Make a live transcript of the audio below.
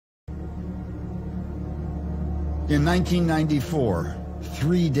In 1994,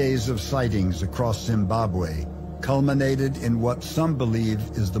 3 days of sightings across Zimbabwe culminated in what some believe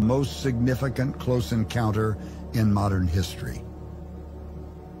is the most significant close encounter in modern history.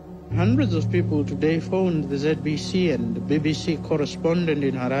 Hundreds of people today phoned the ZBC and the BBC correspondent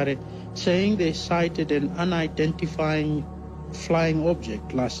in Harare saying they sighted an unidentified flying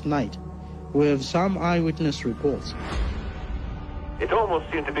object last night. We have some eyewitness reports. It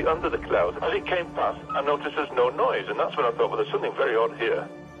almost seemed to be under the clouds. As it came past, I noticed there's no noise, and that's when I thought, well, there's something very odd here.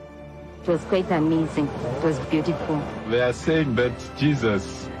 It was quite amazing. It was beautiful. They are saying that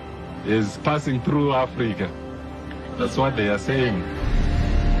Jesus is passing through Africa. That's what they are saying.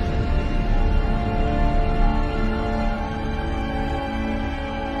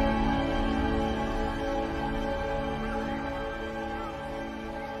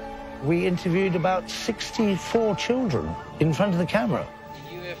 We interviewed about 64 children in front of the camera.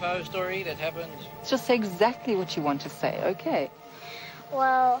 The UFO story that happened. Just say exactly what you want to say, okay?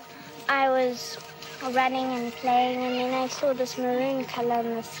 Well, I was running and playing, and then I saw this maroon color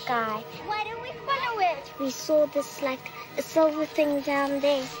in the sky. Why don't we follow it? We saw this, like, a silver thing down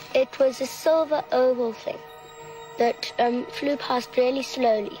there. It was a silver oval thing that flew past really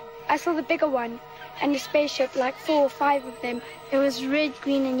slowly. I saw the bigger one and the spaceship, like 4 or 5 of them. It was red,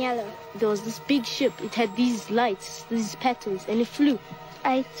 green, and yellow. There was this big ship. It had these lights, these patterns, and it flew.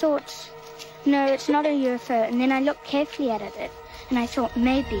 I thought, no, it's not a UFO. And then I looked carefully at it, and I thought,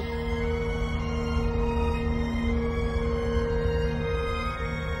 maybe.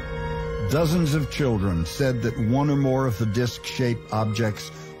 Dozens of children said that one or more of the disc-shaped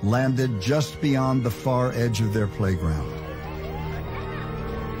objects landed just beyond the far edge of their playground.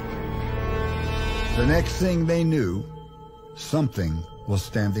 The next thing they knew, something was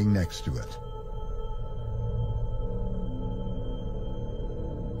standing next to it.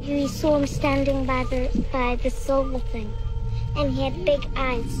 We saw him standing by the silver thing, and he had big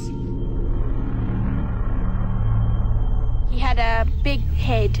eyes. He had a big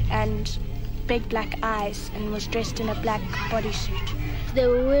head and big black eyes and was dressed in a black bodysuit. They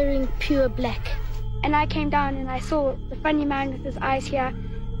were wearing pure black. And I came down and I saw the funny man with his eyes here,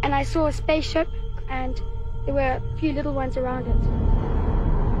 and I saw a spaceship, and there were a few little ones around it.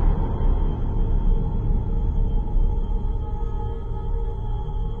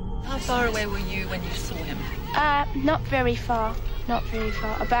 How far away were you when you saw him? Not very far. Not very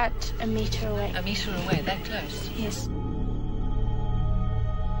far. About a meter away. A meter away, that close? Yes.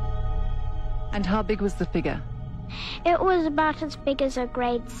 And how big was the figure? It was about as big as a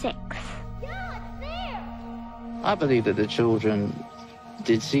grade 6. I believe that the children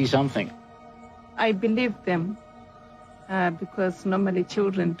did see something. I believe them because normally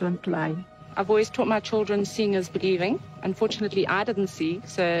children don't lie. I've always taught my children seeing is believing. Unfortunately, I didn't see,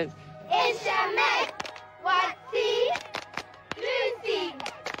 so... It's a myth. What see? Lucy.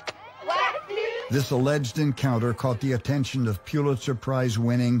 What Lucy? This alleged encounter caught the attention of Pulitzer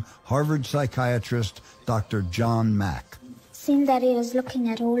Prize-winning Harvard psychiatrist Dr. John Mack. Seemed that he was looking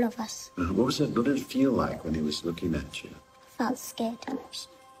at all of us. What did it feel like when he was looking at you? Felt scared.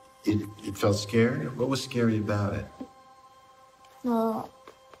 It felt scary? What was scary about it? Well,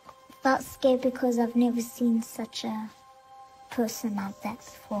 felt scared because I've never seen such a person like that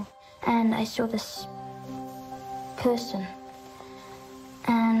before. And I saw this person,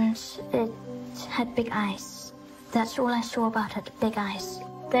 and it had big eyes. That's all I saw about it, big eyes.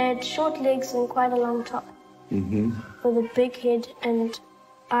 They had short legs and quite a long top. Mm-hmm. With a big head and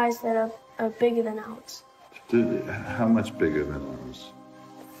eyes that are bigger than ours. How much bigger than ours?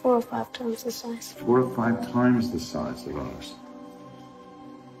 4 or 5 times the size. 4 or 5 times the size of ours.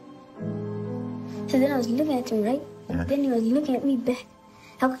 So then I was looking at him, right? Yeah. Then he was looking at me back.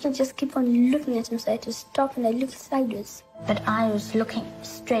 I couldn't just keep on looking at him, so I had to stop and I looked sideways. But I was looking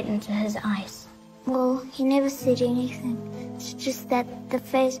straight into his eyes. Well, he never said anything. It's just that the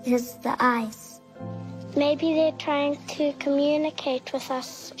face is the eyes. Maybe they're trying to communicate with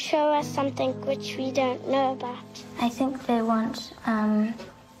us, show us something which we don't know about. I think they want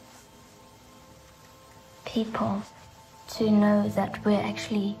people to know that we're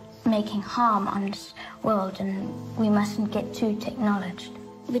actually making harm on this world and we mustn't get too technologed.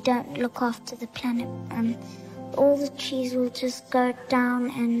 We don't look after the planet. All the trees will just go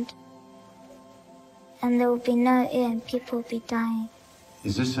down and there will be no air and people will be dying.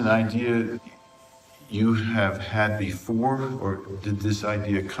 Is this an idea you have had before, or did this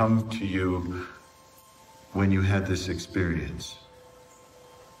idea come to you when you had this experience?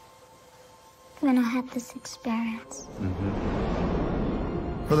 When I had this experience.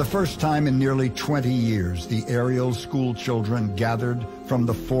 Mm-hmm. For the first time in nearly 20 years, the Ariel School children gathered from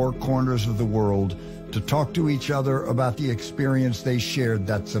the four corners of the world to talk to each other about the experience they shared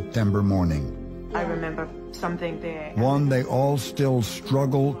that September morning. I remember something there. One they all still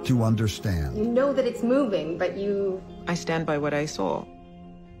struggle to understand. You know that it's moving, but you... I stand by what I saw.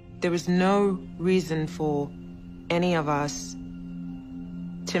 There was no reason for any of us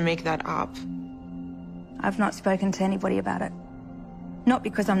to make that up. I've not spoken to anybody about it. Not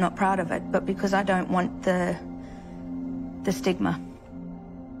because I'm not proud of it, but because I don't want the stigma.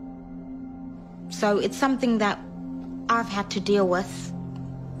 So it's something that I've had to deal with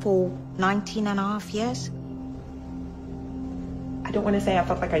for 19 and a half years. I don't want to say I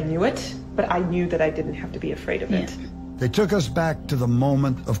felt like I knew it, but I knew that I didn't have to be afraid of it. They took us back to the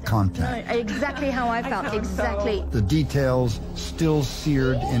moment of contact. No, exactly how I felt, exactly. The details still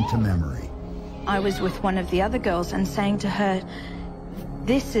seared into memory. I was with one of the other girls and saying to her,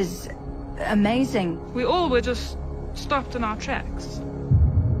 "This is amazing." We all were just stopped in our tracks.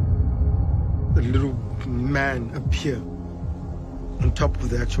 A little man appear on top of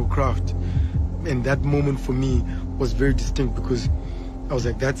the actual craft. And that moment for me was very distinct because I was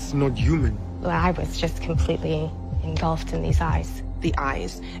like, that's not human. I was just completely engulfed in these eyes. The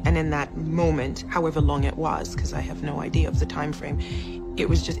eyes, and in that moment, however long it was, because I have no idea of the time frame, it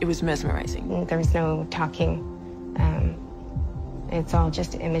was mesmerizing. There was no talking. It's all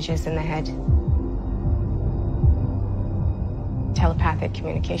just images in the head. Telepathic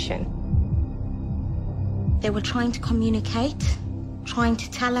communication. They were trying to communicate, trying to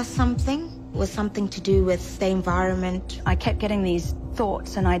tell us something. It was something to do with the environment. I kept getting these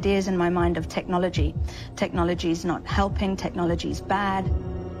thoughts and ideas in my mind of technology. Technology's not helping, technology's bad.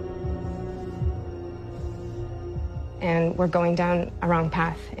 And we're going down a wrong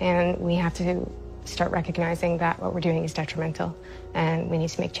path, and we have to start recognizing that what we're doing is detrimental, and we need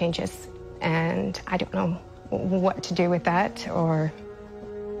to make changes. And I don't know what to do with that, or...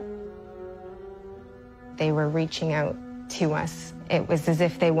 They were reaching out to us. It was as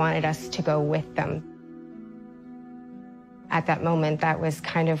if they wanted us to go with them. At that moment, that was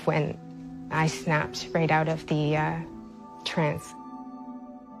kind of when I snapped right out of the trance.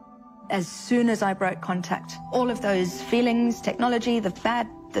 As soon as I broke contact, all of those feelings, technology, the bad,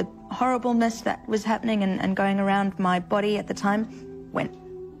 the horribleness that was happening and going around my body at the time went.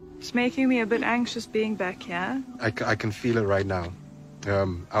 It's making me a bit anxious being back here. I can feel it right now.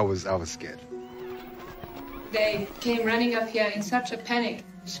 I was scared. They came running up here in such a panic,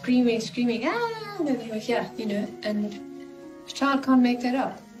 screaming, ah, and they were here, you know, and a child can't make that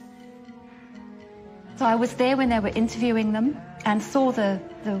up. So I was there when they were interviewing them and saw the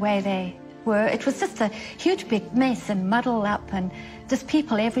way they were. It was just a huge big mess and muddle up and just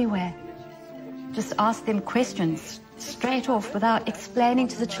people everywhere. Just asked them questions straight off without explaining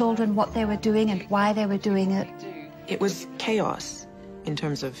to the children what they were doing and why they were doing it. It was chaos in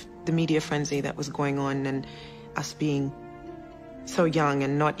terms of the media frenzy that was going on and us being so young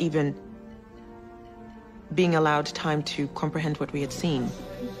and not even being allowed time to comprehend what we had seen.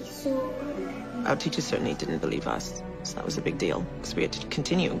 Our teachers certainly didn't believe us, so that was a big deal because we had to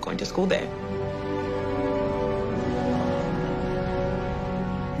continue going to school there.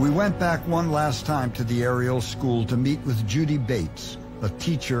 We went back one last time to the Ariel School to meet with Judy Bates, a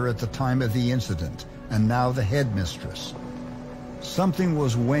teacher at the time of the incident and now the headmistress. Something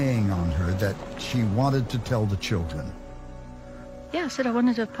was weighing on her that she wanted to tell the children. Yeah, I said I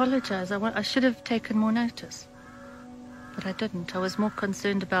wanted to apologize. I should have taken more notice. But I didn't. I was more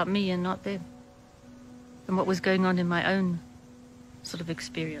concerned about me and not them. And what was going on in my own sort of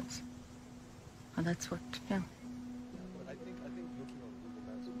experience. And that's what, yeah.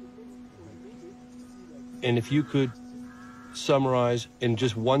 And if you could summarize in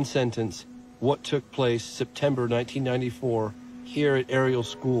just one sentence what took place September 1994 here at Ariel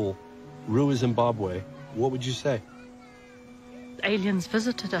School, Ruwa, Zimbabwe, what would you say? Aliens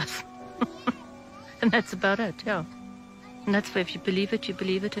visited us. And that's about it, yeah. And that's where if you believe it, you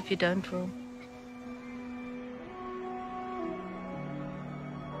believe it. If you don't, well...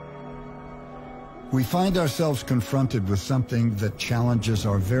 We find ourselves confronted with something that challenges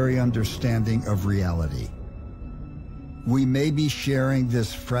our very understanding of reality. We may be sharing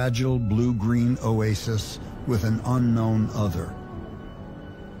this fragile blue-green oasis with an unknown other.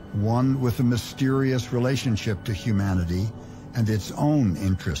 One with a mysterious relationship to humanity and its own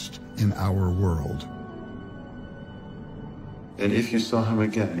interest in our world. And if you saw him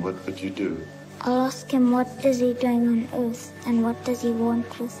again, what would you do? I'll ask him what is he doing on Earth and what does he want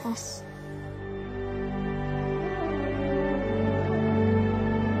with us.